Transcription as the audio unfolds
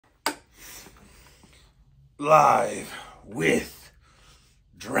Live with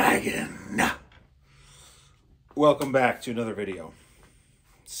Dragon. Welcome back to another video.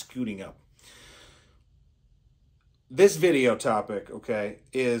 Scooting up. This video topic, okay,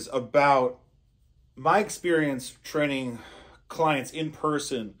 is about my experience training clients in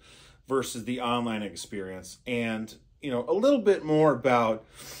person versus the online experience, and a little bit more about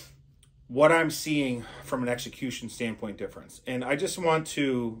what I'm seeing from an execution standpoint difference. And I just want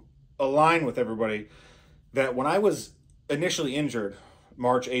to align with everybody that when I was initially injured,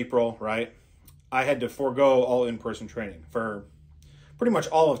 March, April, right, I had to forego all in-person training for pretty much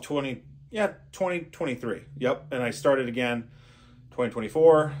all of 2023. Yep. And I started again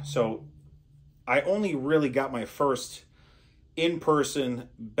 2024. So I only really got my first in-person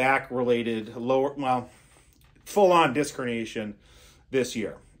back-related full-on disc herniation this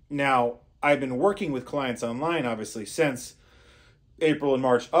year. Now, I've been working with clients online, obviously, since April and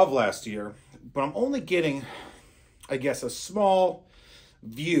March of last year, but I'm only getting, I guess, a small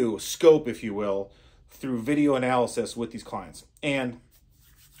scope, if you will, through video analysis with these clients. And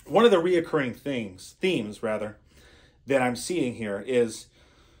one of the reoccurring themes that I'm seeing here is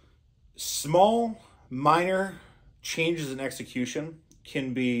small, minor changes in execution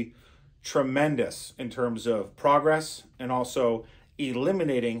can be tremendous in terms of progress and also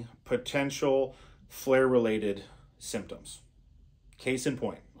eliminating potential flare-related symptoms. Case in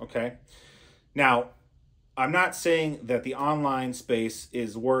point, okay? Now, I'm not saying that the online space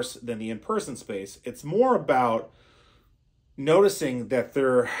is worse than the in-person space. It's more about noticing that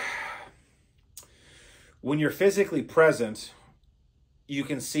when you're physically present, you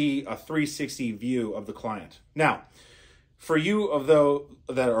can see a 360 view of the client. Now, for you of those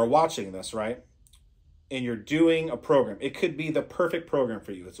that are watching this, right, and you're doing a program, it could be the perfect program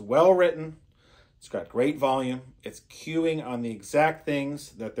for you. It's well written. It's got great volume. It's cueing on the exact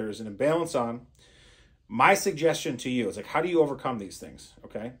things that there's an imbalance on. My suggestion to you is, how do you overcome these things,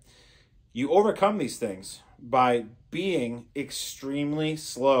 okay? You overcome these things by being extremely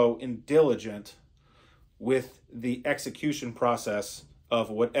slow and diligent with the execution process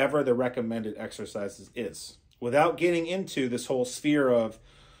of whatever the recommended exercises is, without getting into this whole sphere of,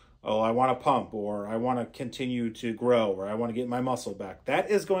 oh, I want to pump, or I want to continue to grow, or I want to get my muscle back.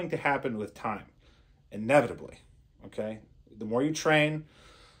 That is going to happen with time, inevitably, okay? The more you train,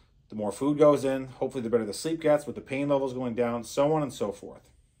 the more food goes in, hopefully the better the sleep gets, with the pain levels going down, so on and so forth.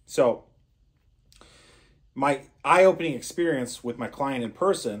 So my eye-opening experience with my client in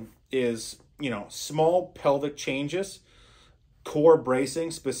person is, small pelvic changes, core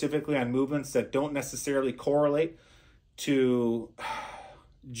bracing, specifically on movements that don't necessarily correlate to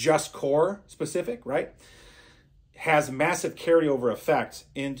just core specific, right? Has massive carryover effect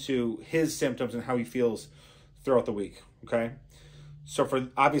into his symptoms and how he feels throughout the week, okay? So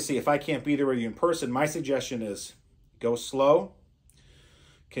obviously, if I can't be there with you in person, my suggestion is go slow,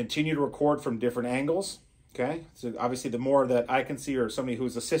 continue to record from different angles, okay? So obviously, the more that I can see or somebody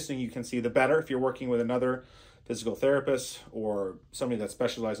who's assisting you can see, the better. If you're working with another physical therapist or somebody that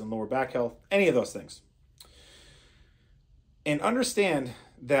specializes in lower back health, any of those things. And understand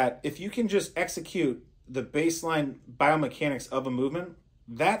that if you can just execute the baseline biomechanics of a movement,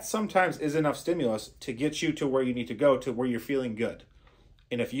 that sometimes is enough stimulus to get you to where you need to go, to where you're feeling good.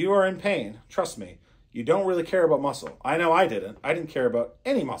 And if you are in pain, trust me, you don't really care about muscle. I know I didn't. I didn't care about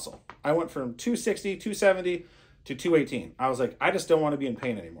any muscle. I went from 260, 270 to 218. I was like, I just don't want to be in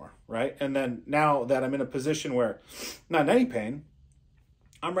pain anymore, right? And then now that I'm in a position where I'm not in any pain,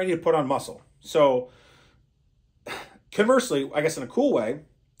 I'm ready to put on muscle. So conversely, I guess in a cool way,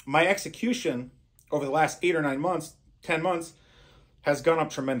 my execution over the last 8 or 9 months, 10 months, has gone up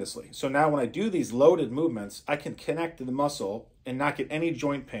tremendously. So now when I do these loaded movements, I can connect to the muscle and not get any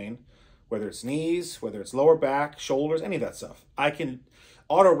joint pain, whether it's knees, whether it's lower back, shoulders, any of that stuff. I can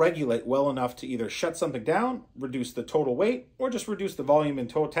auto-regulate well enough to either shut something down, reduce the total weight, or just reduce the volume in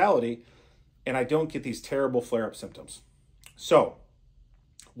totality, and I don't get these terrible flare-up symptoms. So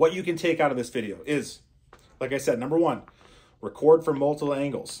what you can take out of this video is, like I said, number 1, record from multiple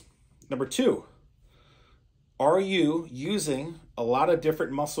angles. Number 2, are you using a lot of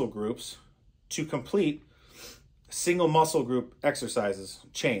different muscle groups to complete single muscle group exercises,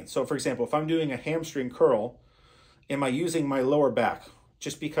 chains? So for example, if I'm doing a hamstring curl, am I using my lower back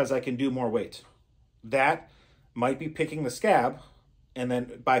just because I can do more weight? That might be picking the scab, and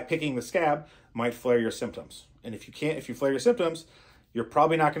then by picking the scab might flare your symptoms. And if you flare your symptoms, you're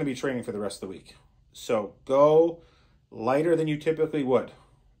probably not going to be training for the rest of the week. So go lighter than you typically would.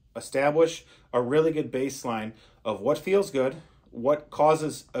 Establish a really good baseline of what feels good, what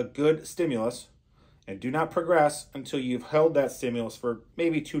causes a good stimulus, and do not progress until you've held that stimulus for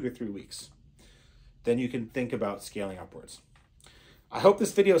maybe 2 to 3 weeks. then you can think about scaling upwards. I hope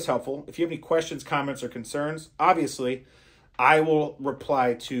this video is helpful. If you have any questions, comments, or concerns, obviously, I will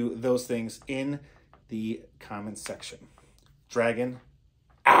reply to those things in the comments section. Dragon,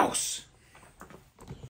 ouse!